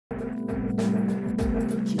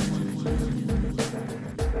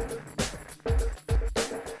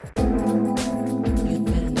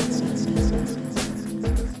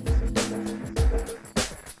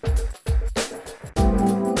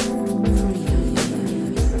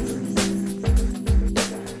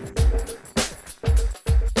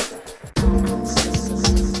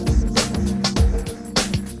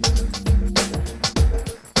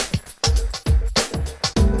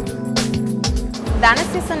Danas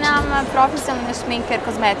je sa nama profesionalna šminker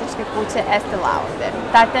kozmetičke kuće Estee Lauder,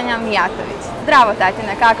 Tatjana Mijatović. Zdravo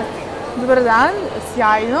Tatjana, kako si? Dobar dan,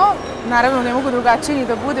 sjajno. Naravno, ne mogu drugačije ni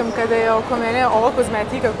da budem kada je oko mene ova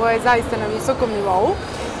kozmetika koja je zaista na visokom nivou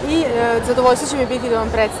i zadovoljstvo će mi biti da vam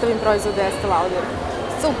predstavim proizvode Estee Lauder.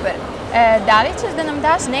 Super. Da li ćeš da nam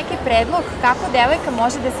daš neki predlog kako devojka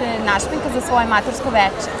može da se našminka za svoje matursko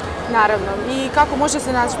veče? Naravno, i kako može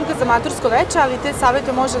se našminka za matursko veče, ali te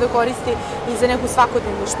savete može da koristi i za neku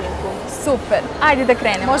svakodnevnu šminku. Super, ajde da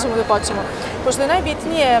krenemo. Možemo da počnemo. Pošto je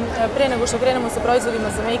najbitnije, pre nego što krenemo sa proizvodima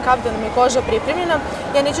za make-up, da nam je koža pripremljena,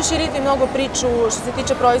 ja neću širiti mnogo priču što se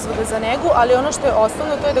tiče proizvoda za negu, ali ono što je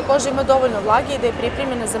osnovno to je da koža ima dovoljno vlage i da je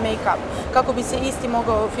pripremljena za make-up, kako bi se isti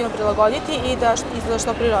mogao fino prilagoditi i da izgleda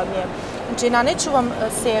što prirodnije. Znači, naneću vam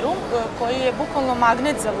serum koji je bukvalno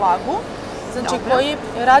magnet za vlagu, znači koji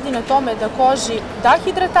radi na tome da koži da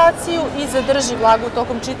hidrataciju i zadrži vlagu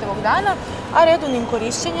tokom čitavog dana, a redovnim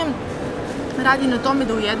korišćenjem radi na tome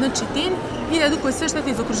da ujednači tin i redukuje sve štete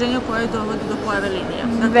iz okruženja koje dovode do pojave linija.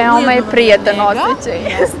 Veoma je prijatan osjećaj.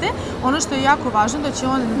 Jeste. Ono što je jako važno da će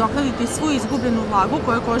on nadoknaditi svu izgubljenu vlagu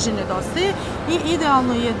koja koži nedostaje i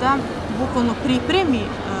idealno je da bukvalno pripremi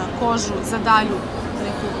kožu za dalju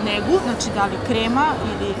neku negu, znači da li krema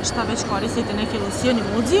ili šta već koristite, neki losion,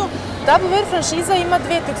 emulziju. Double Wear franšiza ima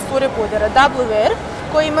dve teksture pudera. Double Wear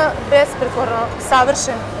koji ima besprekorno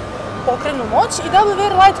savršen pokrenu moć i Double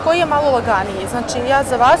Wear Light koji je malo laganiji. Znači ja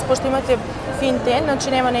za vas, pošto imate fin ten,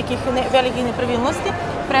 znači nema nekih velikih nepravilnosti,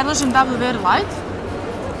 predlažem Double Wear Light.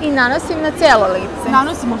 I nanosim na celo lice.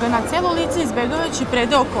 Nanosimo ga na celo lice izbegavajući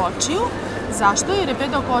predeo kočiju. Zašto? Jer je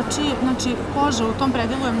predeo kočije, znači koža u tom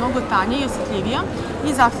predelu je mnogo tanja i osjetljivija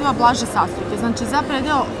i zahteva blaže sastojke. Znači za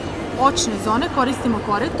predeo očne zone koristimo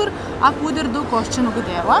korektor, a puder do koščanog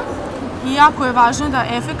dela. I jako je važno da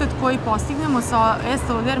efekat koji postignemo sa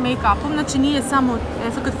Estee Lauder make-upom, znači nije samo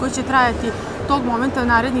efekat koji će trajati tog momenta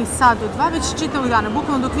narednih sat do dva, već čitavog dana,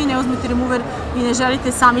 bukvalno dok vi ne uzmete remover i ne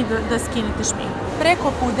želite sami da skinete šminku.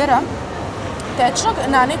 Preko pudera tečnog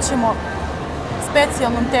nanećemo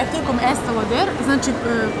specijalnom tehnikom Estee Lauder, znači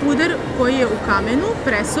puder koji je u kamenu,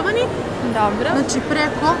 presovani. Dobro. Znači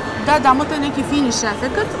preko da damo taj neki finish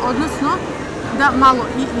efekat, odnosno da malo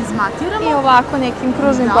i izmatiramo. I ovako nekim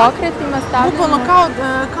kružnim pokretima stavljamo. Bukvalno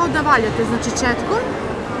kao da valjate, znači četkom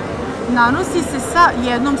nanosi se sa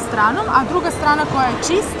jednom stranom, a druga strana koja je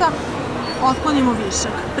čista otklonimo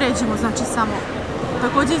višak. Pređemo, znači samo,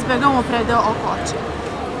 takođe izbegavamo predeo oko očiju.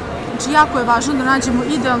 Znači, jako je važno da nađemo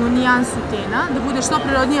idealnu nijansu tena, da bude što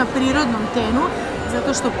prirodnija prirodnom tenu,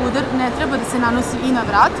 zato što puder ne treba da se nanosi i na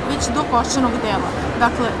vrat, već do koščanog dela.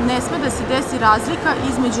 Dakle, ne sme da se desi razlika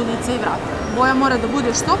između lica i vrata. Boja mora da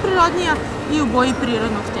bude što prirodnija i u boji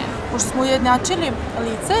prirodnog tena. Pošto smo ujednačili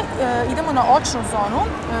lice, idemo na očnu zonu.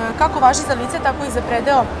 Kako važi za lice, tako i za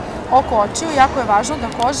predeo oko očiju. Jako je važno da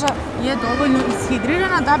koža je dovoljno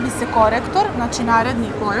ishidrirana da bi se korektor, znači naredni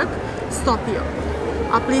korak, stopio.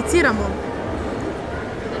 Apliciramo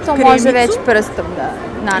kremicu. To može već prstom da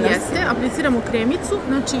nanosimo. Jeste, apliciramo kremicu,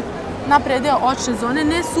 znači na predeo očne zone,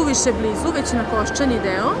 ne suviše blizu, već na koščani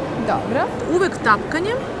deo. Dobro. Uvek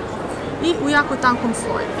tapkanjem i u jako tankom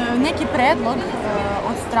sloju. Neki predlog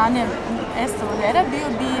od strane Estee Laudera bio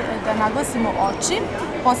bi da naglasimo oči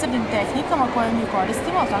posebnim tehnikama koje mi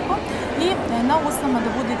koristimo, tako? I na usnama da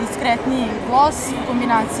bude diskretniji gloss u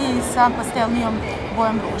kombinaciji sa pastelnijom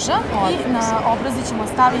bojom ruža. I na obrazi ćemo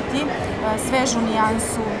staviti svežu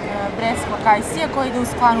nijansu Breskla Kajsija koja ide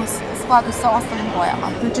u skladu sa ostalim bojama.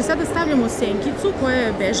 Znači sada stavljamo senkicu koja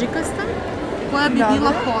je bežikasta, koja bi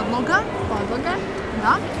bila podloga.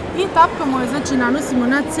 Da. I tapkamo je, znači nanosimo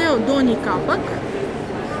na ceo donji kapak.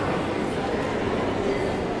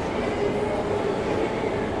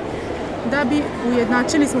 Da bi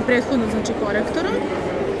ujednačili smo prethodno, znači korektorom,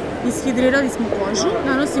 ishidrirali smo kožu,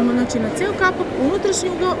 nanosimo znači na ceo kapak, unutrašnji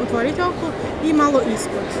ugao, otvorite oko i malo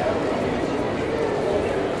ispod.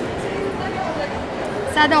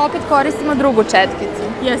 Sada opet koristimo drugu četkicu.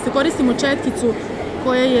 Jeste, koristimo četkicu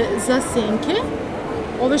koja je za senke.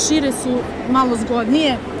 Ove šire su malo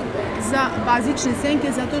zgodnije za bazične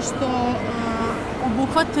senke zato što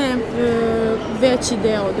obuhvate veći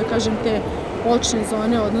deo, da kažem, te očne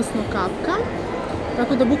zone, odnosno kapka.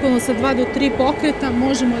 tako da bukvalno sa 2 do 3 pokreta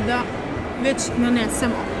možemo da već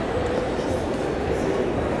nanesemo.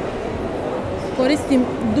 Koristim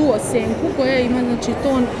duo senku koja ima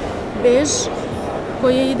ton bež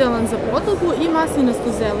koji je idealan za potlagu i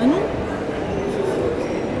maslinastu zelenu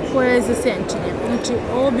koja je za senčenje. Znači,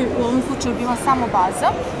 ovo bi u ovom slučaju bila samo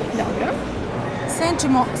baza. Dobro.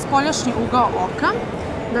 Senčimo spoljašnji ugao oka.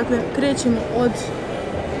 Dakle, krećemo od...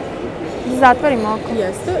 Zatvorimo oko.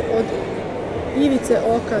 Jeste, od ivice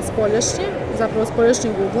oka spoljašnje, zapravo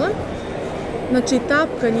spoljašnjeg ugla. Znači,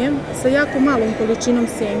 tapkanjem sa jako malom količinom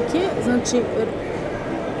senke, znači,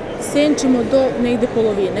 senčimo do negde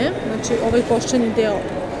polovine, znači ovaj koščani deo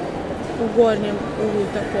u gornjem uglu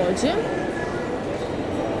takođe.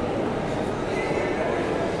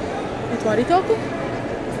 Otvorite oko.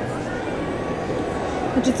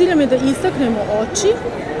 Znači, cilj nam je da istaknemo oči,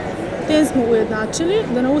 ten smo ujednačili,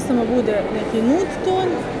 da na usnama bude neki nude ton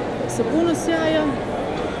sa puno sjaja,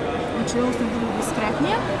 znači da usne budu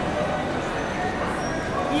diskretnije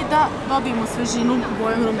i da dobijemo svežinu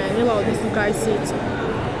bojom rumenila, odnosno kaj sicu.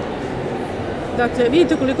 Dakle,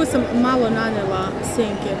 vidite koliko sam malo nanela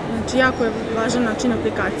senke, znači jako je važan način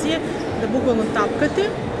aplikacije, da bukvalno tapkate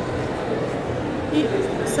i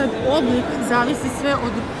sad oblik zavisi sve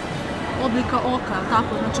od oblika oka,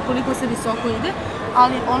 tako, znači koliko se visoko ide,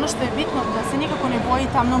 ali ono što je bitno da se nikako ne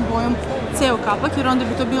boji tamnom bojom ceo kapak, jer onda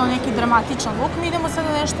bi to bilo neki dramatičan luk. Mi idemo sada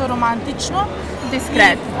nešto romantično,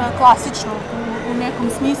 diskretno, i klasično u nekom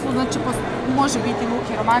smislu, znači može biti luk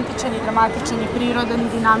i romantičan i dramatičan i prirodan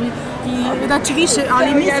i dinamik i znači više, ali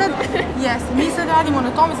mi sad radimo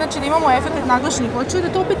na tome, znači da imamo efekt naglašenih očiju,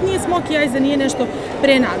 da to opet nije smoky eyes, da nije nešto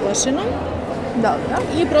prenaglašeno. Dobro.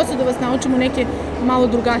 I prosto da vas naučimo neke malo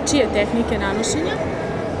drugačije tehnike nanošenja.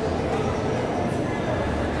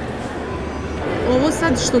 Ovo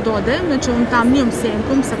sad što dodajem, znači ovom tamnijom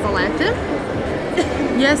senkom sa palete,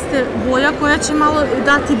 jeste boja koja će malo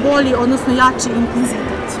dati bolji, odnosno jači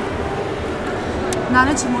intenzitet.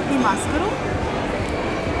 Nanećemo i maskaru.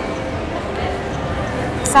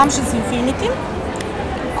 Sumptuous Infinity,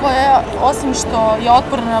 koja, osim što je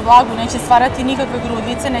otporna na vlagu, neće stvarati nikakve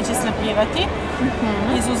grudvice, neće slepljivati.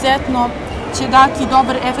 Izuzetno će dati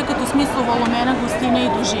dobar efekt u smislu volumena, gustine i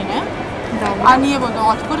dužine. A nije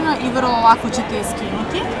vodootporna i vrlo lako ćete je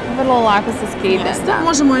skinuti. Vrlo lako se skide, da.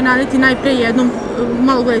 Možemo je naneti najpre jednom,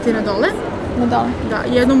 malo gledajte na dole. Na dole?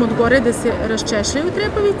 Da, jednom od gore da se raščešljaju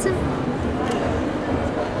trepavice.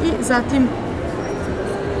 I zatim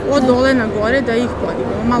od dole na gore da ih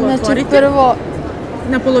podignemo. Malo otvorite. Znači prvo...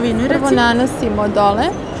 Na polovinu, recimo. Prvo nanosimo dole.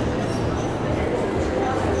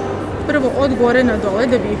 Prvo od gore na dole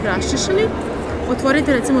da bi ih raščešljali.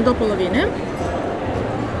 Otvorite recimo do polovine.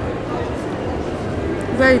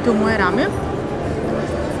 Gledajte u moje rame.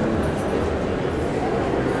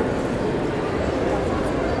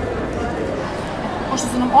 Pošto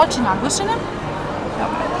su nam oči naglašene,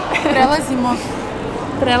 prelazimo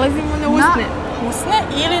na usne. Na usne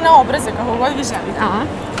ili na obraze, kako god vi želite.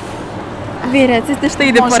 Vi recite što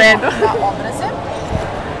ide po redu. Možemo na obraze,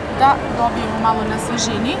 da dobijemo malo na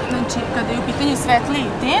svežini. Znači, kada je u pitanju svetliji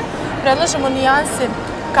ten, predlažemo nijanse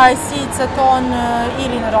kaj sica, ton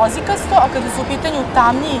ili na rozikasto, a kada su u pitanju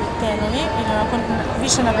tamniji tenovi, ili onako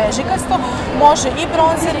više na bežikasto, može i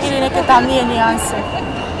bronzer ili neke tamnije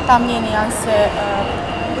nijanse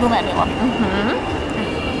rumenila.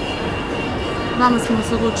 Vama smo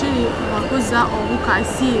se odlučili ovako za ovu kaj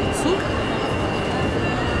sicu.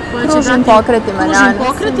 Kružnim pokretima,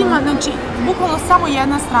 znači bukvalno samo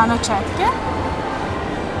jedna strana četke.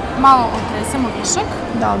 Malo otresemo višak.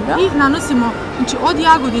 Dobro. I nanosimo, znači od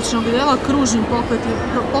jagodičnog dela kružnim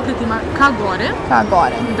pokretima ka gore. Ka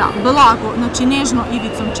gore. Da, blago, znači nežno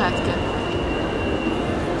ivicom četke.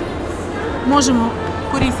 Možemo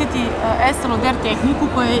koristiti Estee Lauder tehniku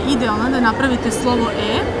koja je idealna da napravite slovo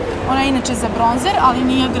E. Ona je inače za bronzer, ali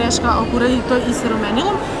nije greška ako uradite to i sa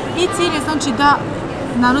rumenilom. I cilj je znači da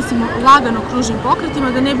nanosimo lagano kružnim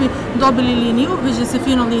pokretima, da ne bi dobili liniju, već da se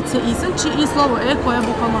fino lice isanči i slovo E koja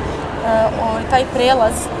bukvalno taj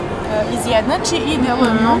prelaz izjednači i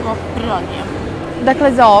deluje mnogo prirodnije.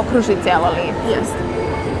 Dakle, zaokruži cijelo lice. Jeste.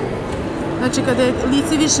 Znači, kada je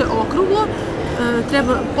lice više okruglo,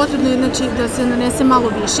 potrebno je da se nanese malo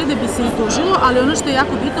više da bi se izdužilo, ali ono što je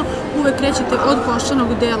jako bitno, uvek krećete od koščanog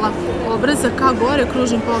dela obraza ka gore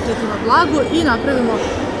kružnim pokretima blago i napravimo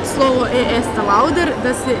slovo E Estee Lauder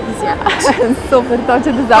da se izjednači. Super, to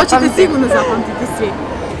ćete zapamtiti. To ćete sigurno zapamtiti svi.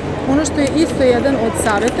 Ono što je isto jedan od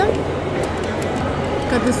saveta,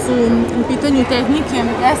 kada su u pitanju tehnike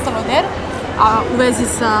Estee Lauder, a u vezi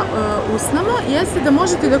sa usnama, jeste da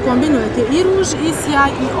možete da kombinujete i ruž, i sjaj,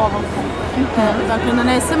 i olovku. Dakle,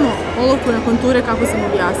 nanesemo olovku na konture kako sam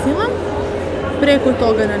objasnila, preko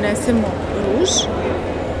toga nanesemo ruž.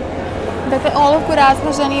 Dakle, olovku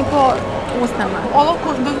razmažen i po usnama? Olovku,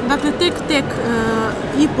 dakle, tek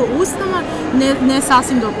i po usnama, ne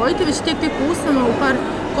sasvim da obojite, već tek po usnama u par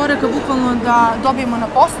koraka, bukvalno da dobijemo na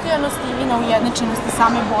postojanosti i na ujednačenosti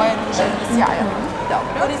same boje ruže i sjaja.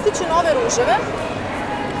 Koristit ću nove ruževe,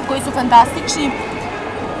 koji su fantastični.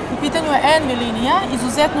 U pitanju je Envy linija,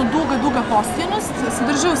 izuzetno duga postojanost,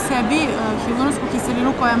 sadrže u sebi hialuronsku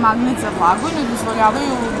kiselinu koja je magnet za vlagu i ne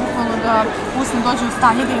dozvoljavaju bukvalno da usne dođe u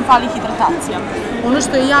stanje da im fali hidratacija. Ono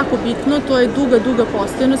što je jako bitno, to je duga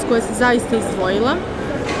postojanost koja se zaista izdvojila.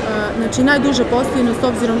 Znači, najduža postojanost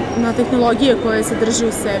obzirom na tehnologije koje se drže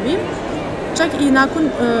u sebi. Čak i nakon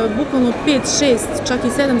bukvalno 5, 6, čak i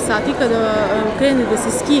 7 sati kada krene da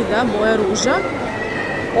se skida boja ruža,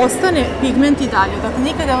 ostane pigment i dalje. Dakle,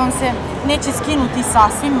 nikada vam se neće skinuti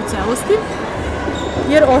sasvim u celosti,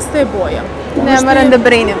 jer ostaje boja. Ne moram da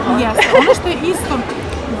brinem. Jeste. Ono što je isto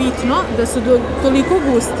bitno, da su toliko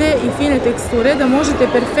guste i fine teksture da možete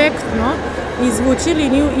perfektno izvući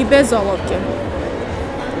liniju i bez olovke.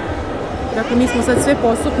 Dakle, mi smo sad sve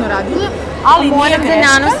postupno radile, ali nije greška. Moram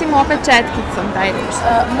da nanosim opet četkicom taj ruž.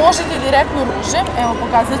 Možete direktno ružem, evo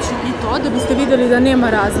pokazat ću i to, da biste videli da nema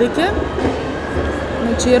razlike.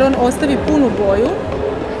 Znači, jer on ostavi punu boju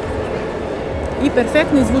i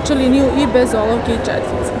perfektno izvuče liniju i bez olovke i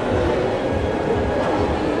četkice.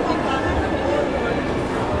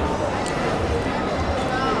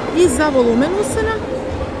 I za volumen usana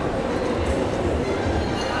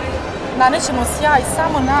nanećemo sjaj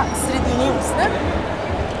samo na sredini usne.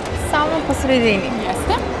 Samo po sredini?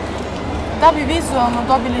 Jeste. Da bi vizualno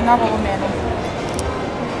dobili na volumenu.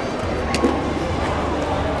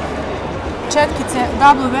 Četkice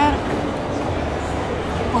Double Wear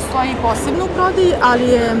postoji posebno u prodaji, ali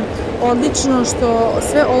je odlično što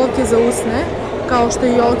sve olovke za usne, kao što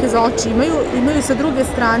i olovke za oči imaju sa druge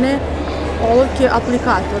strane olovke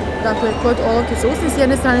aplikator. Dakle, kod olovke za usne s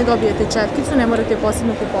jedne strane dobijete četkicu, ne morate je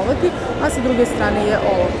posebno kupovati, a sa druge strane je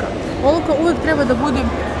olovka. Olovka uvek treba da bude,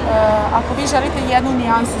 ako vi želite jednu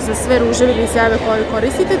nijansu za sve ruževe ili sjajeve koje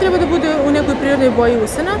koristite, treba da bude u nekoj prirodnoj boji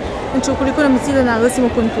usana, znači ukoliko nam je cilj da naglasimo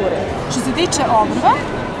konture. Što se tiče obrva,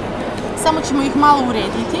 samo ćemo ih malo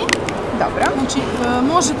urediti. Dobro. Znači,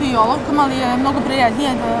 možete i olovkom, ali je mnogo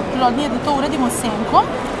prirodnije da to uradimo senkom.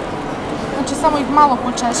 Znači, samo ih malo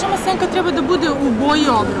počešamo. Senka treba da bude u boji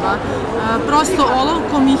obrva. Prosto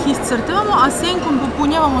olovkom ih iscrtavamo, a senkom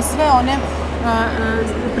popunjavamo sve one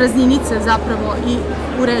prazninice zapravo i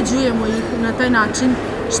uređujemo ih na taj način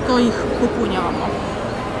što ih popunjavamo.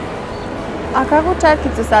 A kakvu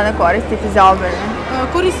četkicu sada koristite za obrve?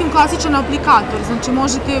 Koristim klasičan aplikator, znači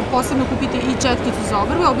možete posebno kupiti i četkicu za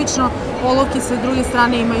obrve, obično olovke sa druge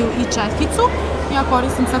strane imaju i četkicu. Ja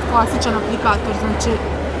koristim sad klasičan aplikator, znači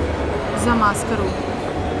za maskaru.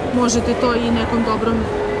 Možete to i nekom dobrom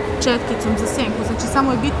četkicom za senku, znači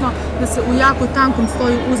samo je bitno da se u jako tankom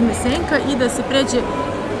sloju uzme senka i da se pređe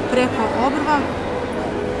preko obrva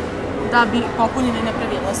da bi popunili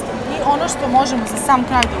nepravilnosti. I ono što možemo za sam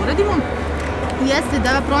kraj da uradimo jeste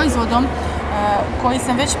da proizvodom koji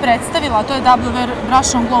sam već predstavila, to je Double Wear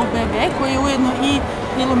Brush on Glow BB, koji je ujedno i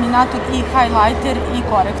iluminator, i highlighter, i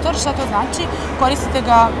korektor. Šta to znači? Koristite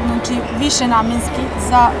ga više namenski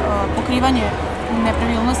za pokrivanje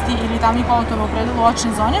nepravilnosti ili tamnih polutova u predelu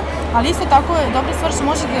očne zone, ali isto tako je dobra stvar što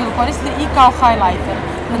možete da ga koristite i kao highlighter.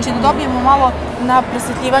 Znači da dobijemo malo na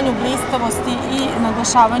presvetljivanju blistavosti i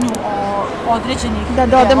naglašavanju određenih delova.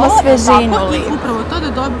 Da dodamo svežinu. I upravo to da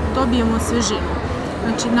dobijemo svežinu.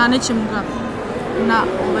 Znači nanećemo ga na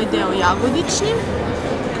ovaj deo jagodični.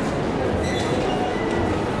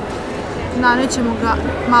 Nanećemo ga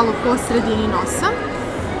malo po sredini nosa.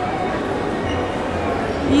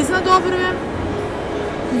 Iznad obrve.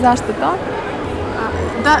 Zašto to?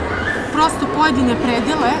 Da prosto pojedine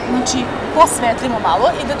predele, znači posvetlimo malo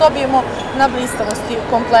i da dobijemo na blistavosti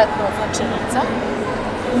kompletno, znači lica.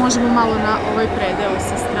 Možemo malo na ovaj predeo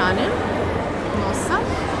sa strane nosa.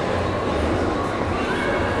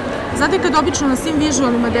 Znate kad obično na svim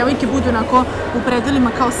vizualima devojke budu onako u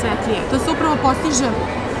predelima kao svetlije, to se upravo postiže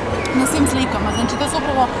na svim slikama, znači to se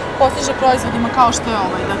upravo postiže proizvodima kao što je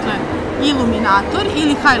ovaj, dakle, iluminator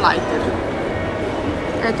ili highlighter.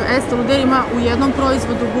 Eto, Estee Lauder ima u jednom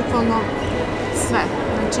proizvodu bukvalno sve.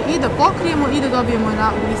 Znači i da pokrijemo i da dobijemo na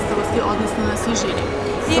blistavosti, odnosno na svežini.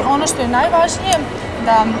 I ono što je najvažnije,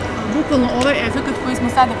 da bukvalno ovaj efekt koji smo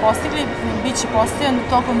sada postigli bit će postojan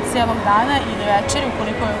tokom cijelog dana ili večeri,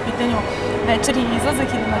 ukoliko je u pitanju večernji izlazak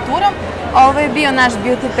ili matura. Ovo je bio naš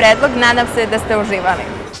beauty predlog, nadam se da ste uživali.